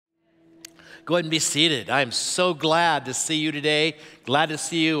Go ahead and be seated. I am so glad to see you today. Glad to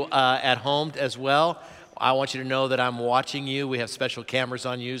see you at home as well. I want you to know that I'm watching you. We have special cameras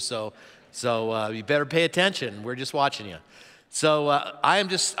on you, so you better pay attention. We're just watching you. So I'm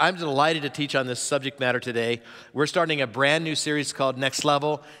delighted to teach on this subject matter today. We're starting a brand new series called Next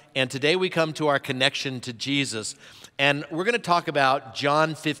Level, and today we come to our connection to Jesus. And we're going to talk about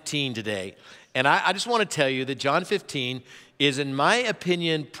John 15 today. And I just want to tell you that John 15 is, in my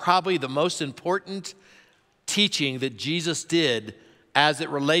opinion, probably the most important teaching that Jesus did as it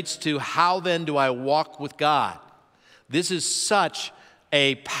relates to how then do I walk with God. This is such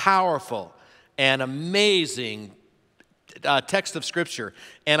a powerful and amazing text of Scripture.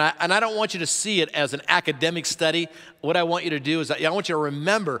 And I don't want you to see it as an academic study. What I want you to do is I want you to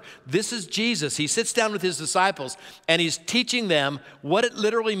remember, this is Jesus. He sits down with his disciples and he's teaching them what it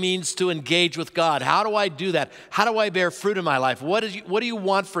literally means to engage with God. How do I do that? How do I bear fruit in my life? What do you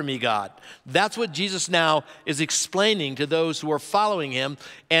want from me, God? That's what Jesus now is explaining to those who are following him,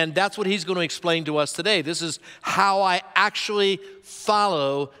 and that's what he's going to explain to us today. This is how I actually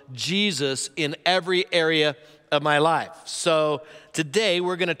follow Jesus in every area of my life. So today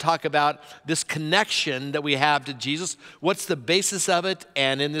we're going to talk about this connection that we have to Jesus. What's the basis of it?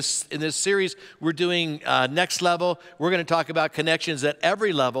 And in this series, we're doing Next Level. We're going to talk about connections at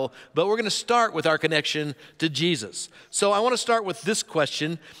every level, but we're going to start with our connection to Jesus. So I want to start with this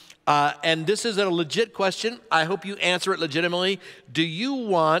question, and this is a legit question. I hope you answer it legitimately. Do you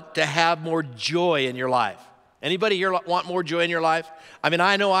want to have more joy in your life? Anybody here want more joy in your life? I mean,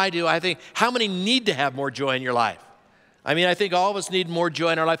 I know I do. I think, how many need to have more joy in your life? I mean, I think all of us need more joy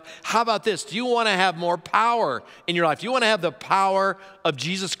in our life. How about this? Do you want to have more power in your life? Do you want to have the power of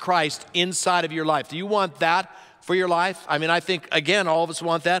Jesus Christ inside of your life? Do you want that for your life? I mean, I think, again, all of us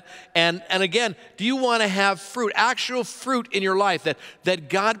want that. And again, do you want to have fruit, actual fruit in your life that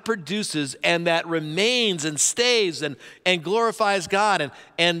God produces and that remains and stays and glorifies God?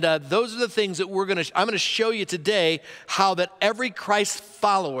 And those are the things that I'm going to show you today, how that every Christ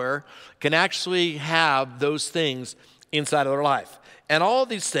follower can actually have those things inside of their life. And all of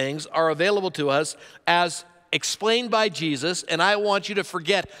these things are available to us as explained by Jesus, and I want you to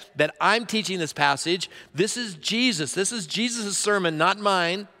forget that I'm teaching this passage. This is Jesus. This is Jesus' sermon, not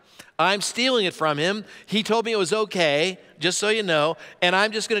mine. I'm stealing it from him. He told me it was okay, just so you know, and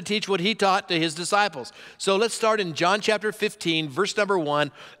I'm just going to teach what he taught to his disciples. So let's start in John chapter 15, verse number 1,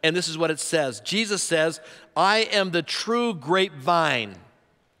 and this is what it says. Jesus says, "I am the true grapevine,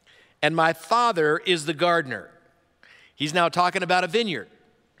 and my Father is the gardener." He's now talking about a vineyard.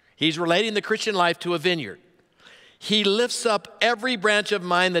 He's relating the Christian life to a vineyard. "He lifts up every branch of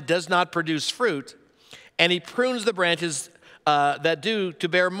mine that does not produce fruit, and he prunes the branches that do to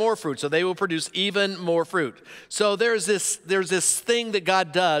bear more fruit, so they will produce even more fruit." So there's this thing that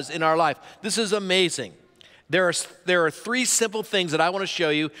God does in our life. This is amazing. There are three simple things that I want to show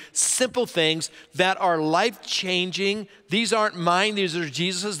you, simple things that are life-changing. These aren't mine, these are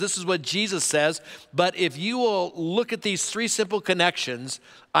Jesus's. This is what Jesus says. But if you will look at these three simple connections,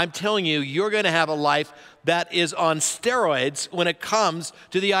 I'm telling you, you're going to have a life that is on steroids when it comes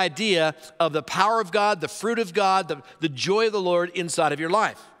to the idea of the power of God, the fruit of God, the joy of the Lord inside of your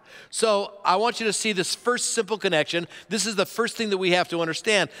life. So I want you to see this first simple connection. This is the first thing that we have to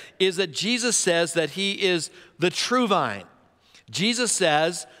understand, is that Jesus says that he is the true vine. Jesus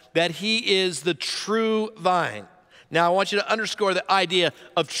says that he is the true vine. Now I want you to underscore the idea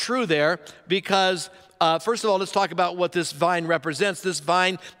of true there, because first of all, let's talk about what this vine represents. This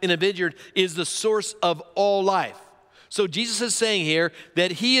vine in a vineyard is the source of all life. So Jesus is saying here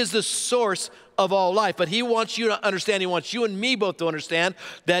that he is the source of all life, but he wants you to understand, he wants you and me both to understand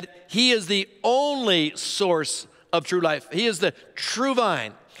that he is the only source of true life. He is the true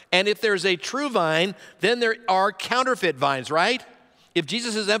vine. And if there's a true vine, then there are counterfeit vines, right? If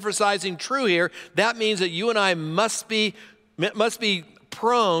Jesus is emphasizing true here, that means that you and I must be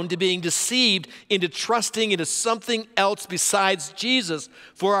prone to being deceived into trusting into something else besides Jesus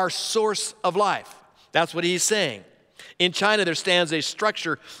for our source of life. That's what he's saying. In China, there stands a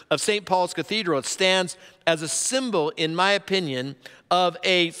structure of St. Paul's Cathedral. It stands as a symbol, in my opinion, of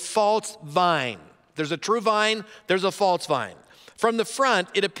a false vine. There's a true vine, there's a false vine. From the front,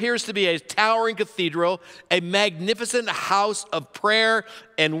 it appears to be a towering cathedral, a magnificent house of prayer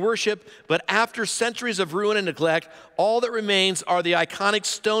and worship, but after centuries of ruin and neglect, all that remains are the iconic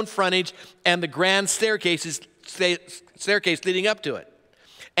stone frontage and the grand staircase leading up to it.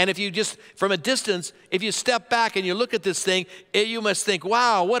 And if you just, from a distance, if you step back and you look at this thing, you must think,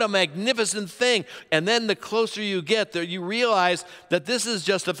 wow, what a magnificent thing. And then the closer you get, you realize that this is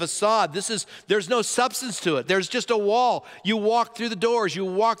just a facade. There's no substance to it. There's just a wall. You walk through the doors, you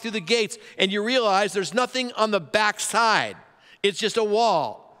walk through the gates, and you realize there's nothing on the back side. It's just a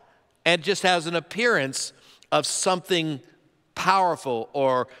wall. And it just has an appearance of something powerful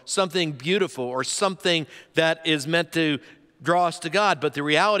or something beautiful or something that is meant to draw us to God. But the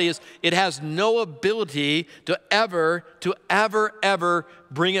reality is it has no ability to ever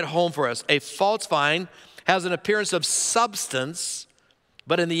bring it home for us. A false vine has an appearance of substance,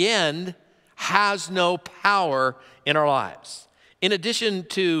 but in the end has no power in our lives. In addition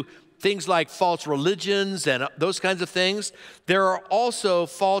to things like false religions and those kinds of things, there are also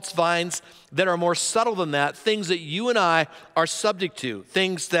false vines that are more subtle than that, things that you and I are subject to,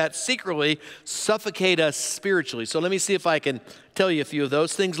 things that secretly suffocate us spiritually. So let me see if I can tell you a few of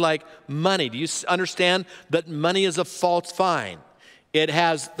those. Things like money. Do you understand that money is a false vine? It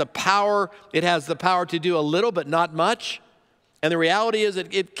has the power to do a little but not much. And the reality is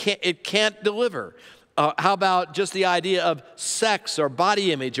that it can't deliver. How about just the idea of sex or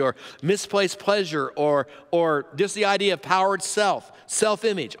body image or misplaced pleasure or just the idea of power itself,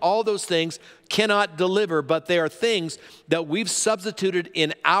 self-image? All those things cannot deliver, but they are things that we've substituted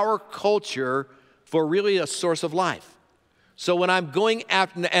in our culture for really a source of life. So when I'm going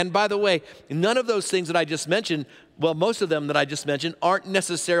after, and by the way, none of those things that I just mentioned, well, most of them that I just mentioned aren't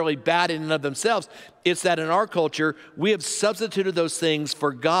necessarily bad in and of themselves. It's that in our culture, we have substituted those things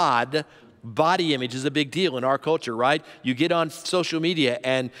for God. Body image is a big deal in our culture, right? You get on social media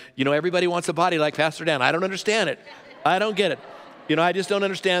and, everybody wants a body like Pastor Dan. I don't understand it. I don't get it. I just don't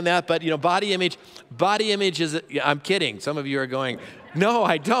understand that. But, body image is, I'm kidding. Some of you are going, no,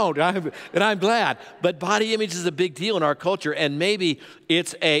 I don't. And I'm glad. But body image is a big deal in our culture. And maybe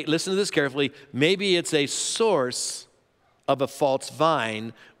listen to this carefully, maybe it's a source of a false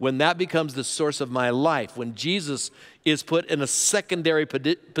vine when that becomes the source of my life, when Jesus is put in a secondary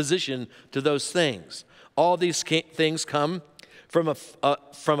position to those things. All these things come from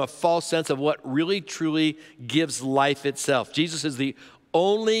a false sense of what really truly gives life itself. Jesus is the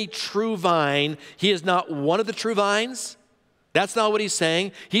only true vine. He is not one of the true vines. That's not what he's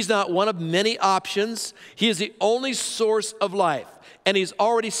saying. He's not one of many options. He is the only source of life. And he's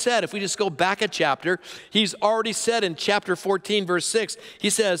already said, if we just go back a chapter, he's already said in chapter 14, verse 6, he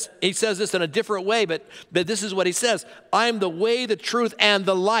says this in a different way, but this is what he says. I am the way, the truth, and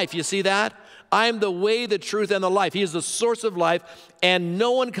the life. You see that? I am the way, the truth, and the life. He is the source of life, and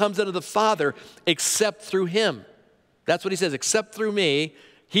no one comes unto the Father except through him. That's what he says, except through me.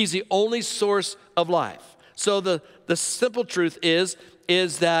 He's the only source of life. So the simple truth is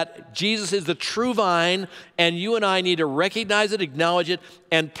that Jesus is the true vine, and you and I need to recognize it, acknowledge it,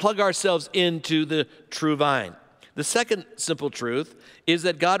 and plug ourselves into the true vine. The second simple truth is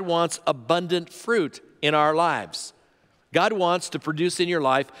that God wants abundant fruit in our lives. God wants to produce in your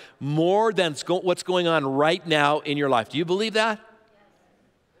life more than what's going on right now in your life. Do you believe that?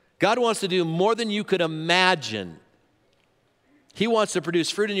 God wants to do more than you could imagine. He wants to produce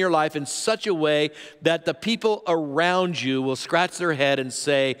fruit in your life in such a way that the people around you will scratch their head and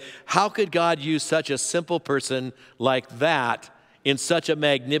say, how could God use such a simple person like that in such a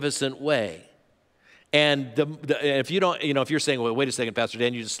magnificent way? And if you don't, if you're saying, well, wait a second, Pastor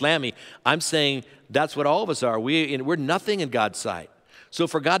Dan, you just slammed me. I'm saying that's what all of us are. We're nothing in God's sight. So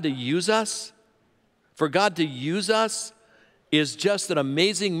for God to use us, is just an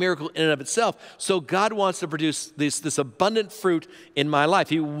amazing miracle in and of itself. So God wants to produce this abundant fruit in my life.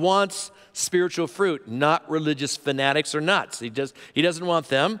 He wants spiritual fruit, not religious fanatics or nuts. He doesn't want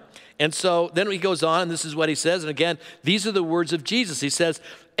them. And so then he goes on, and this is what he says. And again, these are the words of Jesus. He says,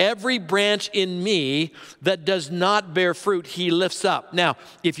 every branch in me that does not bear fruit, he lifts up. Now,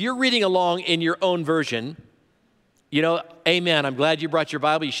 if you're reading along in your own version, amen. I'm glad you brought your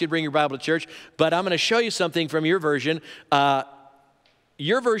Bible. You should bring your Bible to church. But I'm going to show you something from your version.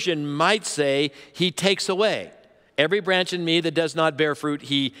 Your version might say, he takes away. Every branch in me that does not bear fruit,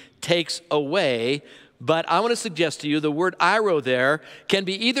 he takes away. But I want to suggest to you the word "iro" there can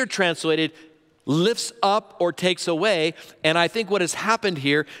be either translated lifts up or takes away. And I think what has happened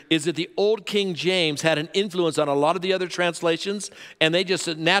here is that the old King James had an influence on a lot of the other translations, and they just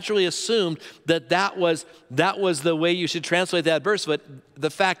naturally assumed that was the way you should translate that verse. But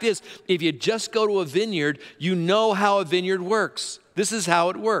the fact is, if you just go to a vineyard, you know how a vineyard works. This is how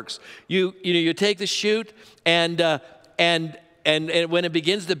it works. You take the shoot and when it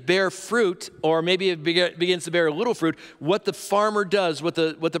begins to bear fruit, or maybe it begins to bear a little fruit, what the farmer does, what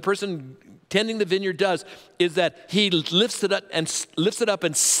the person tending the vineyard does is that he lifts it up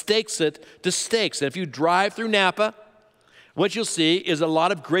and stakes it to stakes. And if you drive through Napa, what you'll see is a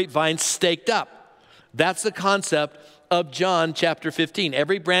lot of grapevines staked up. That's the concept of John chapter 15.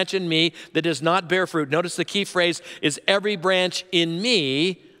 Every branch in me that does not bear fruit. Notice the key phrase is every branch in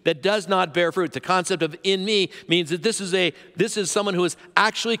me that does not bear fruit. The concept of in me means that this is someone who is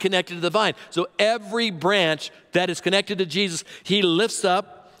actually connected to the vine. So every branch that is connected to Jesus, he lifts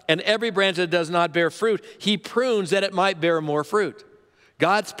up, and every branch that does not bear fruit, he prunes that it might bear more fruit.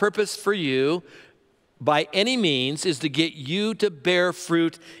 God's purpose for you by any means is to get you to bear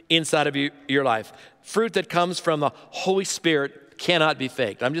fruit inside of your life. Fruit that comes from the Holy Spirit cannot be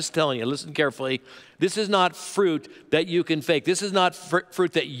faked. I'm just telling you, listen carefully. This is not fruit that you can fake. This is not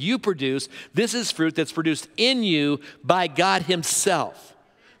fruit that you produce. This is fruit that's produced in you by God himself.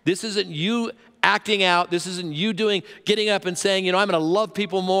 This isn't you acting out. This isn't you getting up and saying, I'm going to love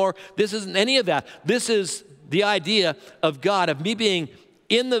people more. This isn't any of that. This is the idea of God, of me being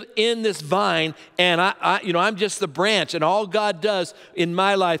in this vine, and I'm just the branch, and all God does in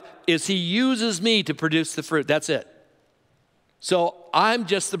my life is he uses me to produce the fruit. That's it. So I'm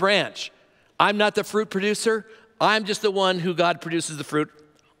just the branch. I'm not the fruit producer. I'm just the one who God produces the fruit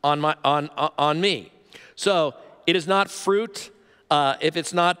on me. So it is not fruit if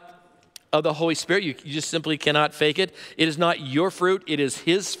it's not of the Holy Spirit. You just simply cannot fake it. It is not your fruit. It is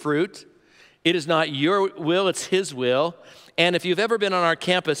his fruit. It is not your will. It's his will. And if you've ever been on our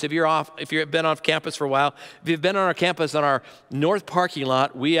campus, if you've been off campus for a while, if you've been on our campus on our north parking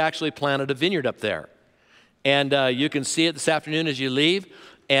lot, we actually planted a vineyard up there. And you can see it this afternoon as you leave.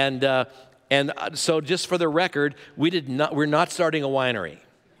 And so just for the record, we're not starting a winery.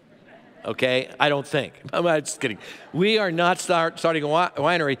 Okay? I don't think. I'm just kidding. We are not starting a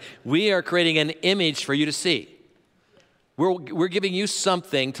winery. We are creating an image for you to see. We're giving you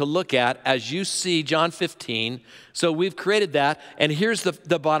something to look at as you see John 15. So we've created that. And here's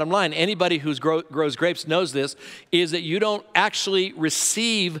the bottom line. Anybody who grows grapes knows this, is that you don't actually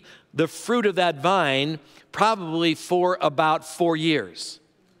receive the fruit of that vine probably for about 4 years.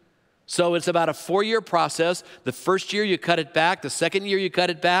 So it's about a 4-year process. The first year you cut it back. The second year you cut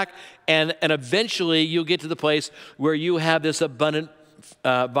it back. And eventually you'll get to the place where you have this abundant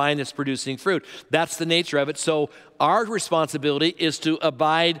vine that's producing fruit. That's the nature of it. So our responsibility is to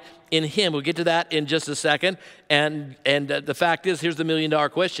abide in him. We'll get to that in just a second. And the fact is, here's the $1 million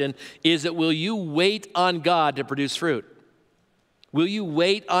question, is that will you wait on God to produce fruit? Will you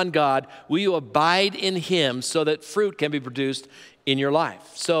wait on God? Will you abide in him so that fruit can be produced in your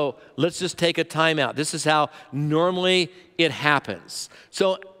life? So let's just take a time out. This is how normally it happens.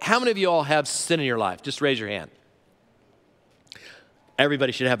 So how many of you all have sin in your life? Just raise your hand.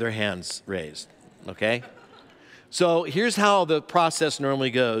 Everybody should have their hands raised, okay? So here's how the process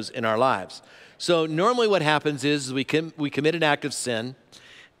normally goes in our lives. So normally what happens is we commit an act of sin,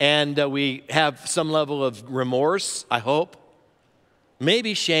 and we have some level of remorse, I hope.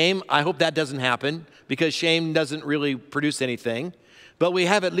 Maybe shame. I hope that doesn't happen, because shame doesn't really produce anything. But we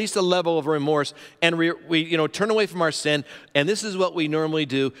have at least a level of remorse, and we turn away from our sin, and this is what we normally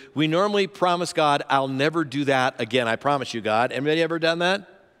do. We normally promise God, I'll never do that again. I promise you, God. Anybody ever done that?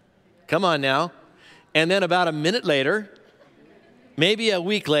 Come on now. And then about a minute later, maybe a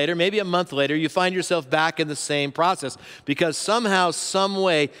week later, maybe a month later, you find yourself back in the same process, because somehow, some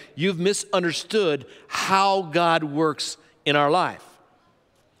way, you've misunderstood how God works in our life.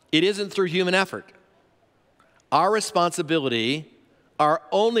 It isn't through human effort. Our responsibility, our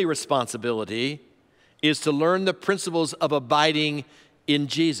only responsibility, is to learn the principles of abiding in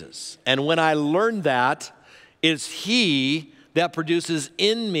Jesus. And when I learn that, it's he that produces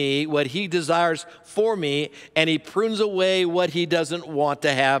in me what he desires for me, and he prunes away what he doesn't want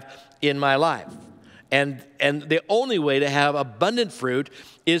to have in my life. And the only way to have abundant fruit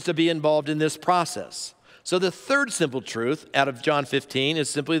is to be involved in this process. So the third simple truth out of John 15 is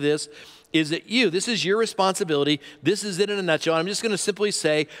simply this, is that this is your responsibility. This is it in a nutshell. I'm just going to simply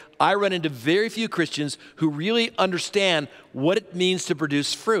say, I run into very few Christians who really understand what it means to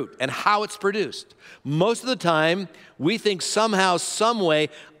produce fruit and how it's produced. Most of the time, we think somehow, some way,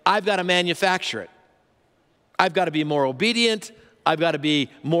 I've got to manufacture it. I've got to be more obedient. I've got to be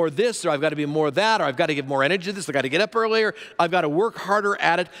more this, or I've got to be more that, or I've got to give more energy to this. I've got to get up earlier. I've got to work harder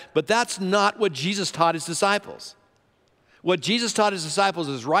at it. But that's not what Jesus taught his disciples. What Jesus taught his disciples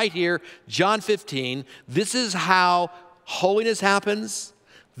is right here, John 15. This is how holiness happens.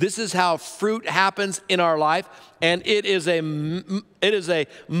 This is how fruit happens in our life. And it is a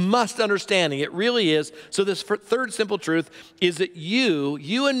must understanding. It really is. So this third simple truth is that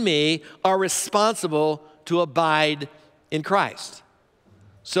you and me are responsible to abide in Christ.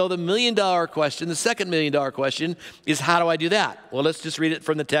 So the million-dollar question, the second million-dollar question is, how do I do that? Well, let's just read it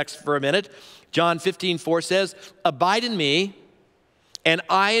from the text for a minute. John 15:4 says, abide in me, and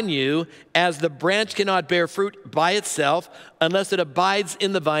I in you, as the branch cannot bear fruit by itself unless it abides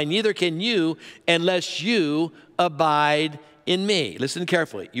in the vine, neither can you unless you abide in me. Listen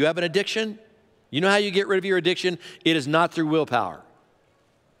carefully. You have an addiction? You know how you get rid of your addiction? It is not through willpower.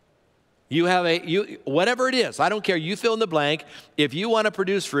 You have whatever it is, I don't care, you fill in the blank. If you want to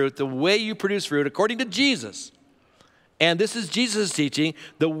produce fruit, the way you produce fruit, according to Jesus, and this is Jesus' teaching,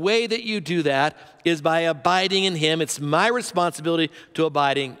 the way that you do that is by abiding in him. It's my responsibility to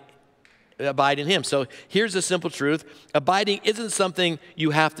abide in him. So here's the simple truth. Abiding isn't something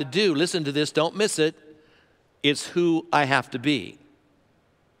you have to do. Listen to this, don't miss it. It's who I have to be.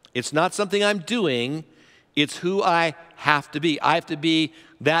 It's not something I'm doing, it's who I have to be. I have to be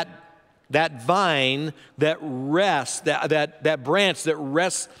that vine that rests, that branch that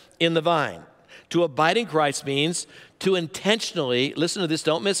rests in the vine. To abide in Christ means to intentionally, listen to this,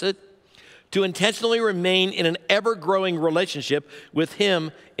 don't miss it, to intentionally remain in an ever-growing relationship with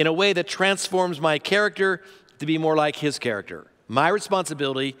him in a way that transforms my character to be more like his character. My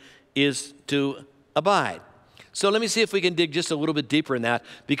responsibility is to abide. So let me see if we can dig just a little bit deeper in that,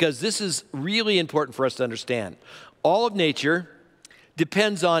 because this is really important for us to understand. All of nature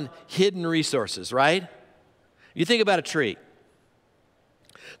depends on hidden resources, right? You think about a tree.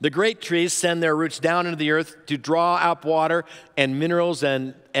 The great trees send their roots down into the earth to draw out water and minerals,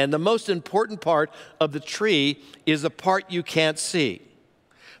 and the most important part of the tree is the part you can't see.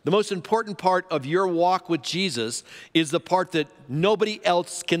 The most important part of your walk with Jesus is the part that nobody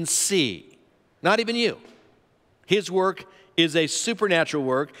else can see, not even you. His work is a supernatural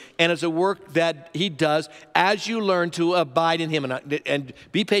work, and it's a work that he does as you learn to abide in him. And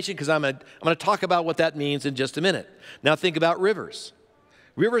be patient, because I'm going to talk about what that means in just a minute. Now think about rivers.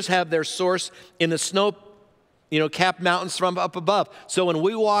 Rivers have their source in the snow-capped mountains from up above. So when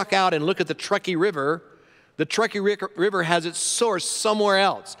we walk out and look at the Truckee River has its source somewhere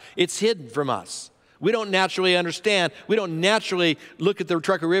else. It's hidden from us. We don't naturally understand. We don't naturally look at the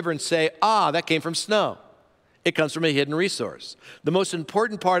Truckee River and say, that came from snow. It comes from a hidden resource. The most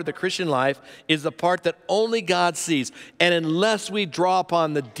important part of the Christian life is the part that only God sees. And unless we draw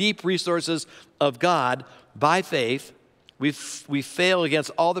upon the deep resources of God by faith, we fail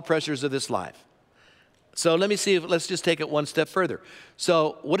against all the pressures of this life. So let's just take it one step further.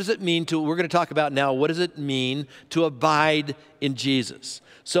 So what does it mean we're going to talk about now, what does it mean to abide in Jesus?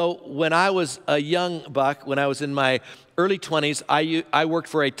 So when I was a young buck, when I was in my early 20s, I worked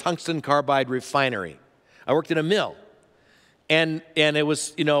for a tungsten carbide refinery. I worked in a mill. And it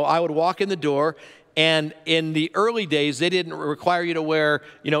was, I would walk in the door, and in the early days, they didn't require you to wear,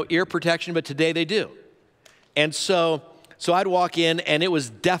 ear protection, but today they do. And so I'd walk in, and it was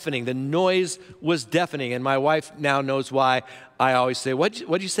deafening. The noise was deafening, and my wife now knows why I always say,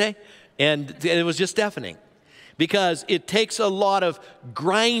 what'd you say? And it was just deafening. Because it takes a lot of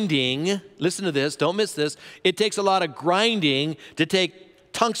grinding. Listen to this, don't miss this. It takes a lot of grinding to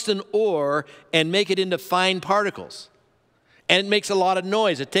take tungsten ore and make it into fine particles. And it makes a lot of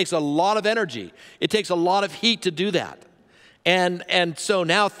noise. It takes a lot of energy. It takes a lot of heat to do that. And so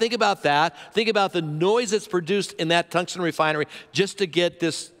now think about that. Think about the noise that's produced in that tungsten refinery just to get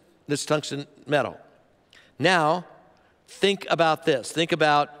this tungsten metal. Now, think about this. Think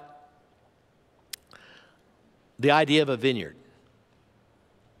about the idea of a vineyard.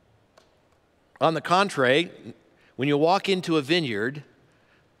 On the contrary, when you walk into a vineyard,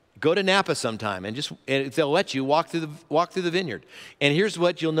 go to Napa sometime and they'll let you walk through the vineyard. And here's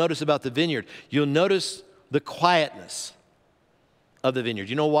what you'll notice about the vineyard. You'll notice the quietness of the vineyard.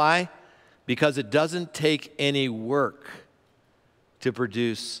 You know why? Because it doesn't take any work to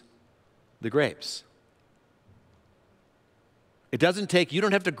produce the grapes. You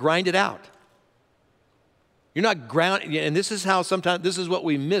don't have to grind it out. You're not and this is how sometimes, this is what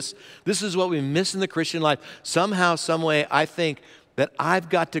we miss. This is what we miss in the Christian life. Somehow, some way, I think that I've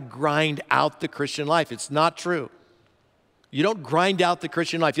got to grind out the Christian life. It's not true. You don't grind out the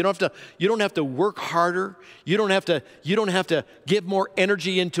Christian life. You don't have to work harder. You don't have to give more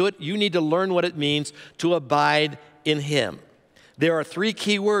energy into it. You need to learn what it means to abide in him. There are 3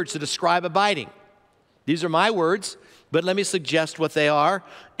 key words to describe abiding. These are my words, but let me suggest what they are,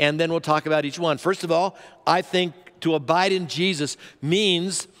 and then we'll talk about each one. First of all, I think to abide in Jesus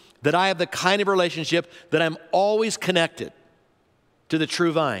means that I have the kind of relationship that I'm always connected to the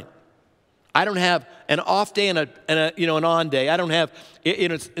true vine. I don't have an off day and an on day. I don't have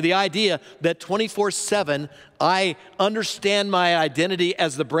the idea that 24/7 I understand my identity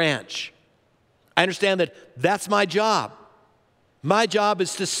as the branch. I understand that that's my job. My job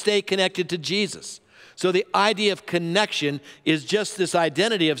is to stay connected to Jesus. So the idea of connection is just this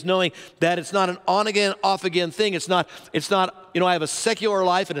identity of knowing that it's not an on-again, off-again thing. It's not, I have a secular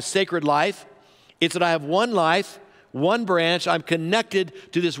life and a sacred life. It's that I have one life, one branch. I'm connected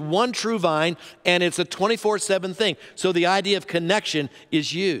to this one true vine, and it's a 24/7 thing. So the idea of connection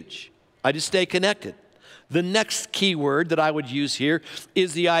is huge. I just stay connected. The next key word that I would use here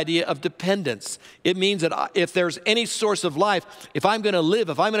is the idea of dependence. It means that if there's any source of life, if I'm going to live,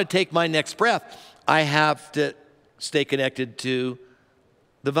 if I'm going to take my next breath, I have to stay connected to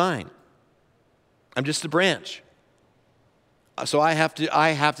the vine. I'm just a branch. So I have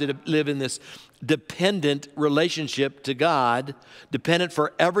to live in this dependent relationship to God, dependent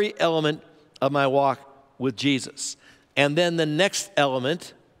for every element of my walk with Jesus. And then the next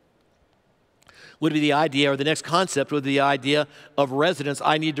element would be the idea, or the next concept would be the idea of residence.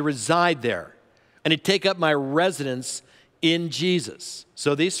 I need to reside there. I need to take up my residence in Jesus.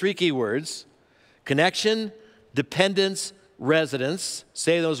 So these three key words: connection, dependence, residence.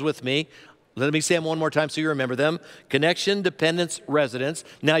 Say those with me. Let me say them one more time so you remember them. Connection, dependence, residence.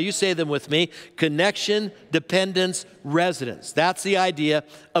 Now you say them with me. Connection, dependence, residence. That's the idea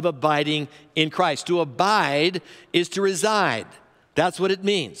of abiding in Christ. To abide is to reside. That's what it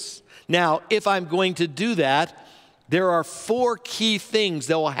means. Now, if I'm going to do that, there are four key things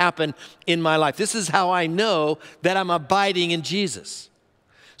that will happen in my life. This is how I know that I'm abiding in Jesus.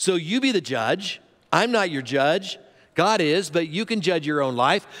 So you be the judge. I'm not your judge. God is, but you can judge your own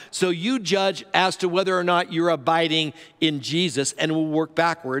life. So you judge as to whether or not you're abiding in Jesus, and we'll work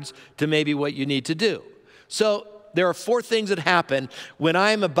backwards to maybe what you need to do. So there are four things that happen when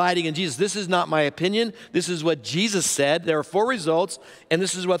I'm abiding in Jesus. This is not my opinion. This is what Jesus said. There are four results, and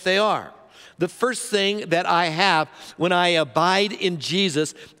this is what they are. The first thing that I have when I abide in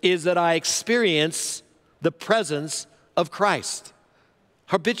Jesus is that I experience the presence of Christ.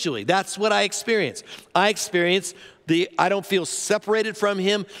 Habitually, that's what I experience. I experience I don't feel separated from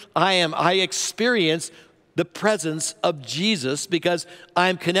him. I experience the presence of Jesus because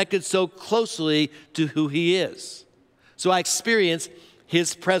I'm connected so closely to who he is. So I experience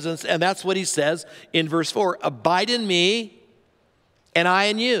his presence, and that's what he says in verse 4, abide in me and I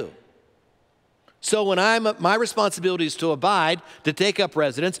in you. So when my responsibility is to abide, to take up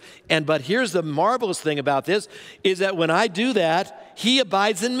residence, but here's the marvelous thing about this, is that when I do that, he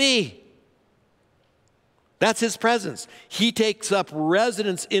abides in me. That's his presence. He takes up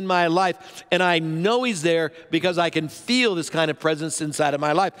residence in my life, and I know he's there because I can feel this kind of presence inside of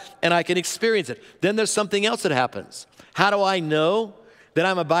my life, and I can experience it. Then there's something else that happens. How do I know that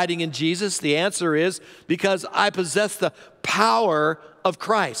I'm abiding in Jesus? The answer is because I possess the power of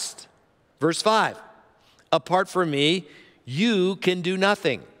Christ. Verse 5, apart from me, you can do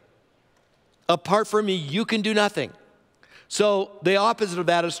nothing. Apart from me, you can do nothing. So the opposite of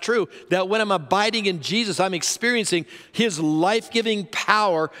that is true, that when I'm abiding in Jesus, I'm experiencing his life-giving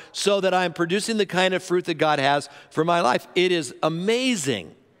power so that I'm producing the kind of fruit that God has for my life. It is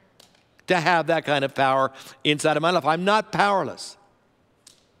amazing to have that kind of power inside of my life. I'm not powerless.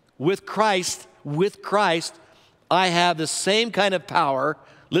 With Christ, I have the same kind of power,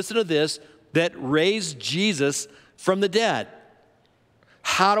 listen to this, that raised Jesus from the dead.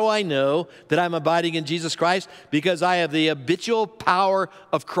 How do I know that I'm abiding in Jesus Christ? Because I have the habitual power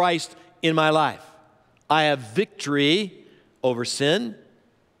of Christ in my life. I have victory over sin.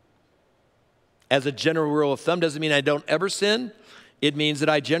 As a general rule of thumb, doesn't mean I don't ever sin. It means that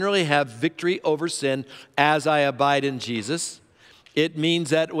I generally have victory over sin as I abide in Jesus. It means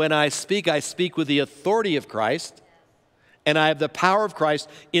that when I speak with the authority of Christ, and I have the power of Christ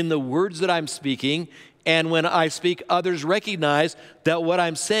in the words that I'm speaking. And when I speak, others recognize that what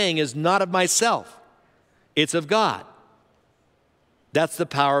I'm saying is not of myself. It's of God. That's the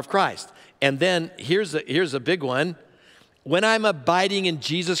power of Christ. And then here's a big one. When I'm abiding in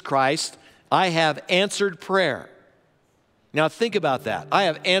Jesus Christ, I have answered prayer. Now think about that. I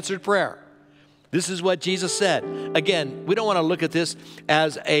have answered prayer. This is what Jesus said. Again, we don't want to look at this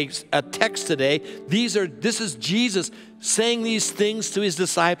as a text today. This is Jesus saying these things to his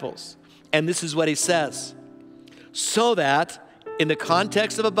disciples. And this is what he says. So that, in the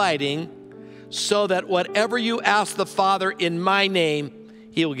context of abiding, so that whatever you ask the Father in my name,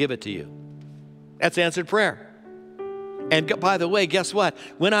 he will give it to you. That's answered prayer. And by the way, guess what?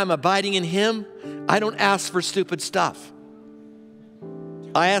 When I'm abiding in him, I don't ask for stupid stuff.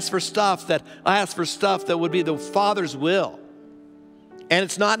 I ask for stuff that would be the Father's will. And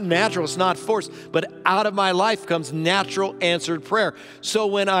it's not natural, it's not forced, but out of my life comes natural answered prayer. So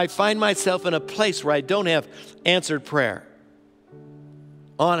when I find myself in a place where I don't have answered prayer,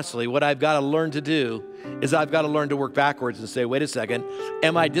 honestly, what I've got to learn to do is I've got to learn to work backwards and say, wait a second,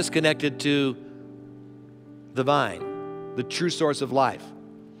 am I disconnected to the vine, the true source of life?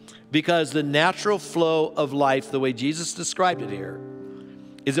 Because the natural flow of life, the way Jesus described it here,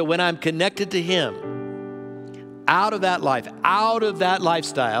 is that when I'm connected to Him, out of that life, out of that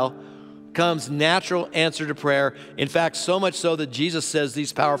lifestyle, comes natural answer to prayer. In fact, so much so that Jesus says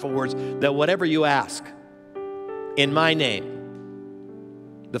these powerful words, that whatever you ask in my name,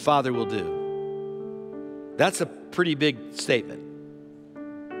 the Father will do. That's a pretty big statement.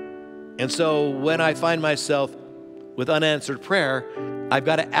 And so when I find myself with unanswered prayer, I've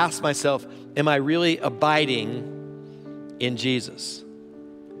got to ask myself, am I really abiding in Jesus?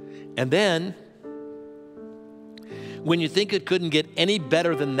 And then, when you think it couldn't get any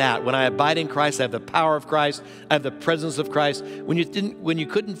better than that, when I abide in Christ, I have the power of Christ, I have the presence of Christ. When you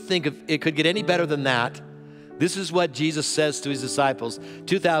couldn't think of it could get any better than that, this is what Jesus says to His disciples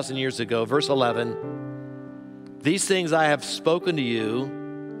 2,000 years ago, verse 11. These things I have spoken to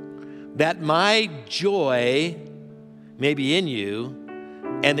you, that my joy may be in you,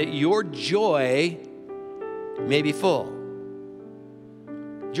 and that your joy may be full.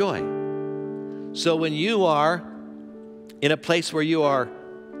 Joy. So when you are in a place where you are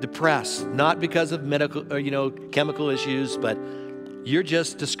depressed, not because of medical or chemical issues, but you're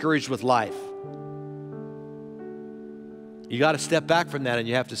just discouraged with life, you got to step back from that and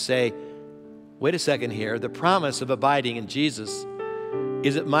you have to say, wait a second here. The promise of abiding in Jesus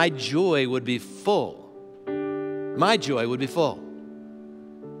is that my joy would be full. My joy would be full.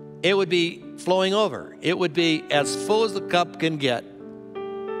 It would be flowing over. It would be as full as the cup can get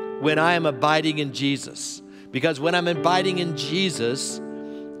when I am abiding in Jesus. Because when I'm abiding in Jesus,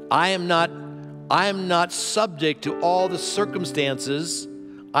 I am not subject to all the circumstances.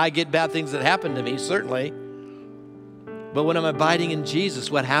 I get bad things that happen to me, certainly. But when I'm abiding in Jesus,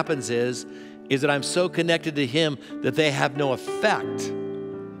 what happens is that I'm so connected to Him that they have no effect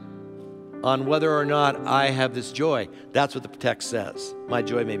on whether or not I have this joy. That's what the text says. My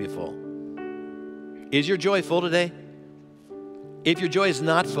joy may be full. Is your joy full today? If your joy is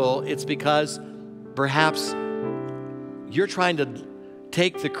not full, it's because perhaps you're trying to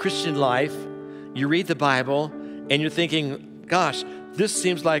take the Christian life, you read the Bible, and you're thinking, gosh, this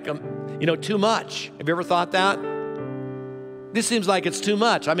seems like too much. Have you ever thought that? This seems like it's too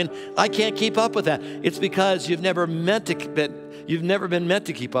much. I mean, I can't keep up with that. It's because you've never been meant to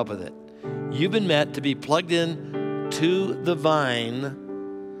keep up with it. You've been meant to be plugged in to the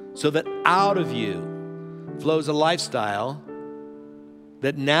vine so that out of you flows a lifestyle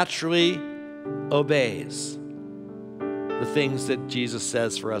that naturally obeys the things that Jesus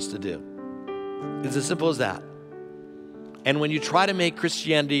says for us to do. It's as simple as that. And when you try to make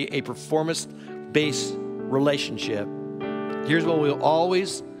Christianity a performance-based relationship, here's what will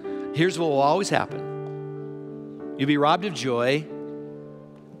always happen. You'll be robbed of joy,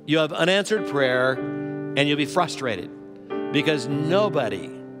 you'll have unanswered prayer, and you'll be frustrated because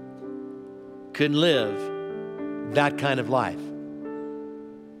nobody can live that kind of life.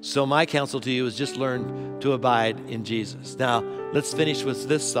 So my counsel to you is just learn to abide in Jesus. Now, let's finish with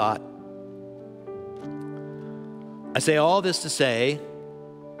this thought. I say all this to say,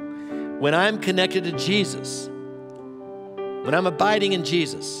 when I'm connected to Jesus, when I'm abiding in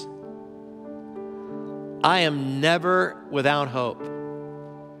Jesus, I am never without hope.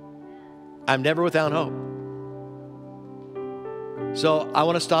 I'm never without hope. So I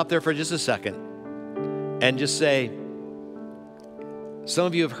want to stop there for just a second and just say, some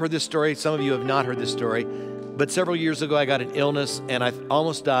of you have heard this story, some of you have not heard this story, but several years ago I got an illness and I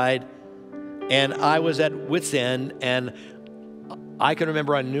almost died, and I was at wit's end, and I can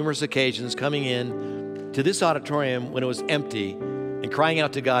remember on numerous occasions coming in to this auditorium when it was empty and crying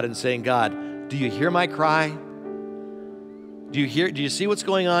out to God and saying, God, do you hear my cry? Do you see what's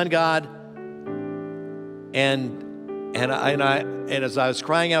going on, God? And as I was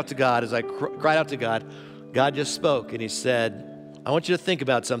crying out to God, as I cried out to God, God just spoke and He said, I want you to think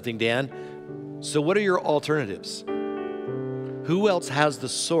about something, Dan. So what are your alternatives? Who else has the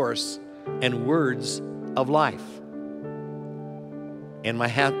source and words of life? And my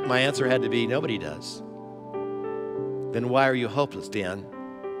answer had to be, nobody does. Then why are you hopeless, Dan?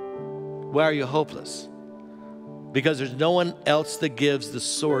 Why are you hopeless? Because there's no one else that gives the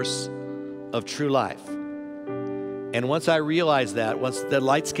source of true life. And once I realized that, once the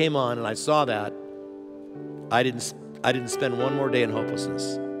lights came on and I saw that, I didn't spend one more day in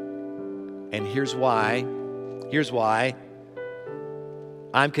hopelessness. And here's why.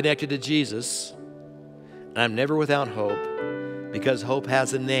 I'm connected to Jesus, and I'm never without hope, because hope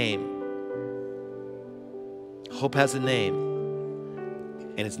has a name. Hope has a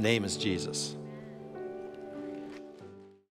name. and his name is Jesus.